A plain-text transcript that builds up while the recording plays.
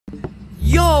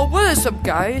Yo, what is up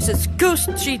guys, it's Ghost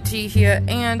GT here,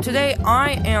 and today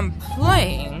I am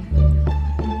playing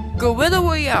Gorilla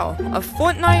Royale, a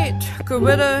Fortnite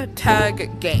Gorilla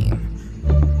Tag game.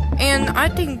 And I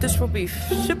think this will be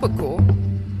super cool.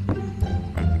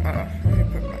 Let me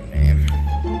put my name.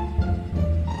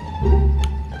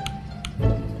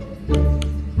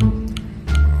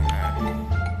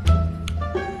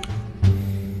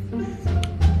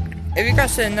 If you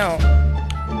guys didn't know,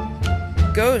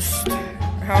 Ghost,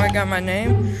 how I got my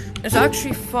name, is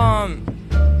actually from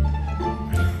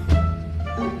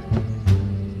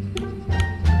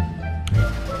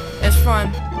it's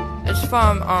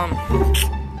from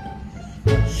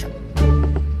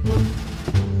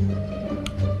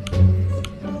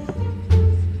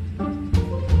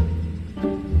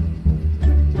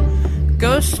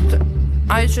Ghost.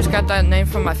 I just got that name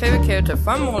from my favorite character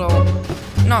from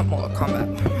not Mortal Kombat,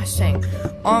 what am I saying?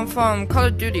 From Call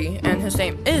of Duty, and his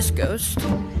name is Ghost.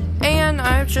 And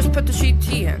I've just put the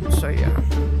GT in, so yeah.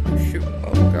 Shoot,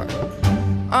 oh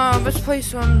god. Let's play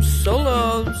some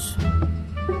solos.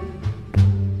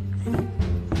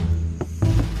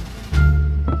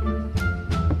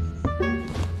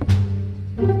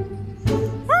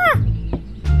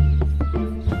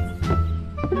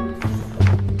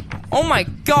 Oh my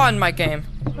god, my game.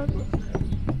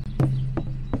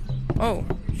 Oh,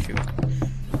 shoot.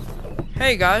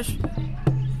 Hey, guys.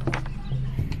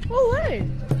 Oh, hey.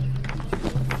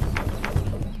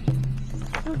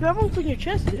 Look, that one's in your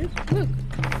chest, dude. Look.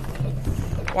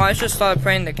 Well, I just started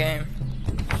playing the game,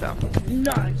 so.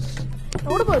 Nice.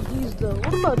 Now, what about these, though?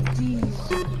 What about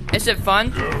these? Is it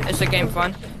fun? Is the game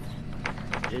fun?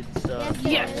 It's,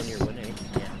 yes. when you're winning.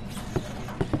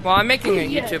 Yeah. Well, I'm making a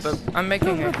Yes. YouTuber. I'm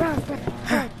making a...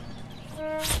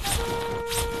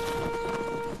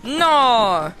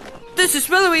 No! This is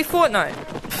literally Fortnite!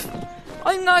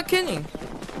 I'm not kidding!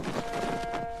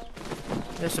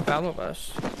 There's a battle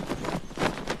bus.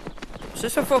 Is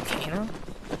this a volcano?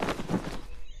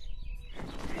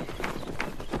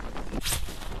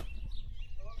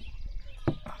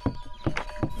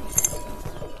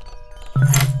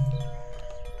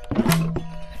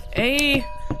 Hey!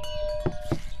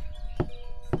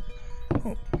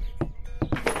 Oh.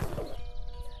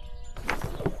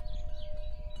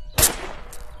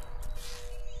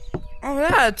 Oh,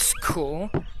 that's cool.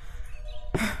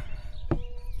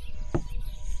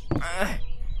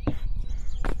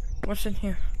 What's in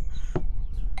here?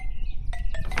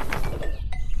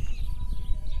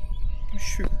 Oh,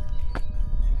 shoot.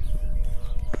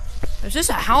 Is this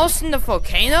a house in the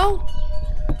volcano?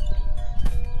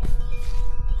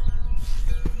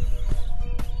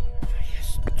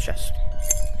 Yes, chest.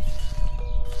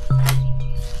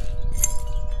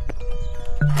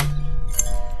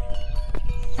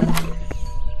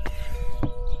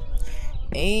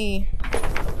 Hey.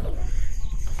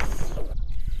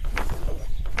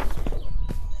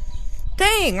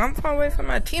 Dang, I'm far away from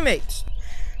my teammates.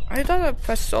 I thought I'd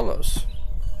press solos.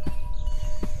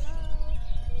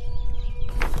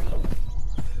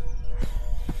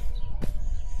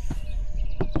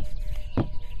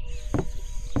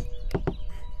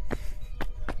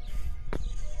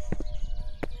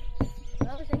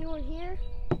 Well, is anyone here?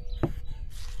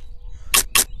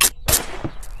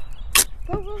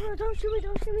 Go, don't shoot me,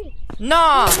 don't shoot me.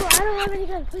 Nah! No, I don't have any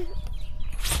guns, please.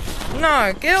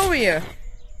 Nah, get over here.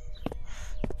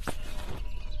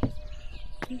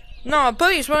 Nah,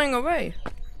 buddy's running away.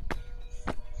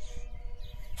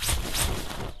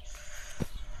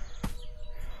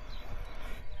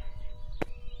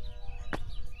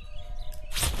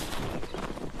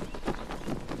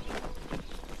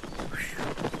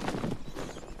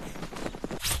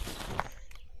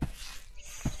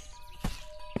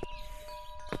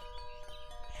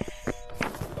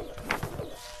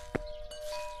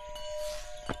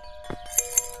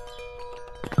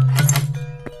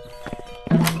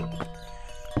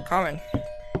 Coming.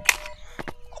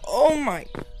 Oh my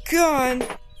god.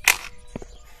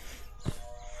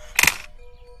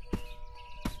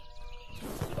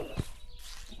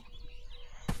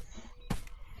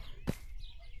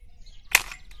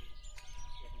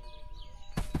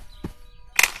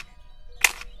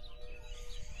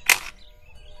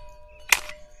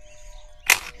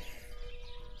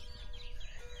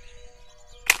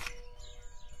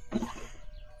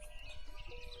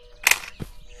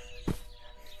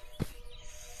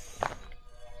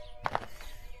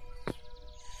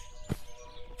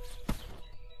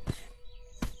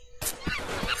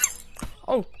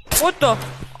 Oh, what the?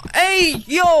 Hey,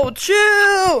 yo,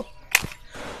 chill!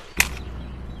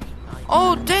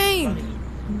 Oh, dang!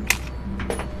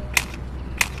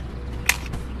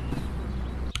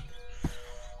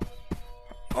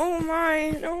 Oh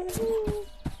my, no.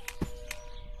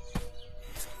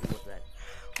 What's that?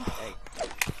 Hey,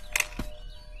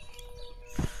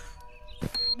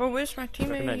 But where's my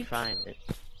recommend teammate? trying it.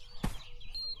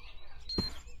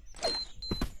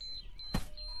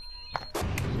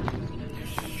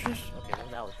 Just, Okay, well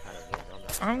that was kind of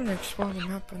weird. I'm gonna explode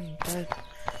him up and dead.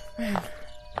 Man.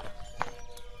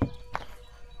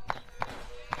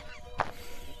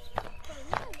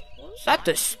 Is that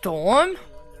the storm?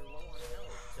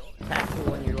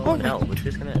 Tactical when you're low Oh on my health, it's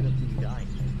just gonna end up you dying.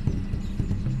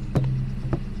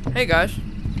 Hey guys.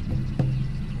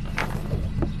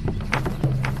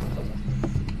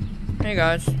 Hey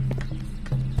guys.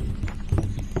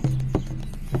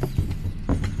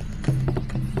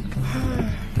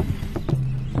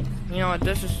 You know what,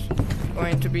 this is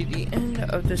going to be the end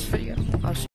of this video. I'll see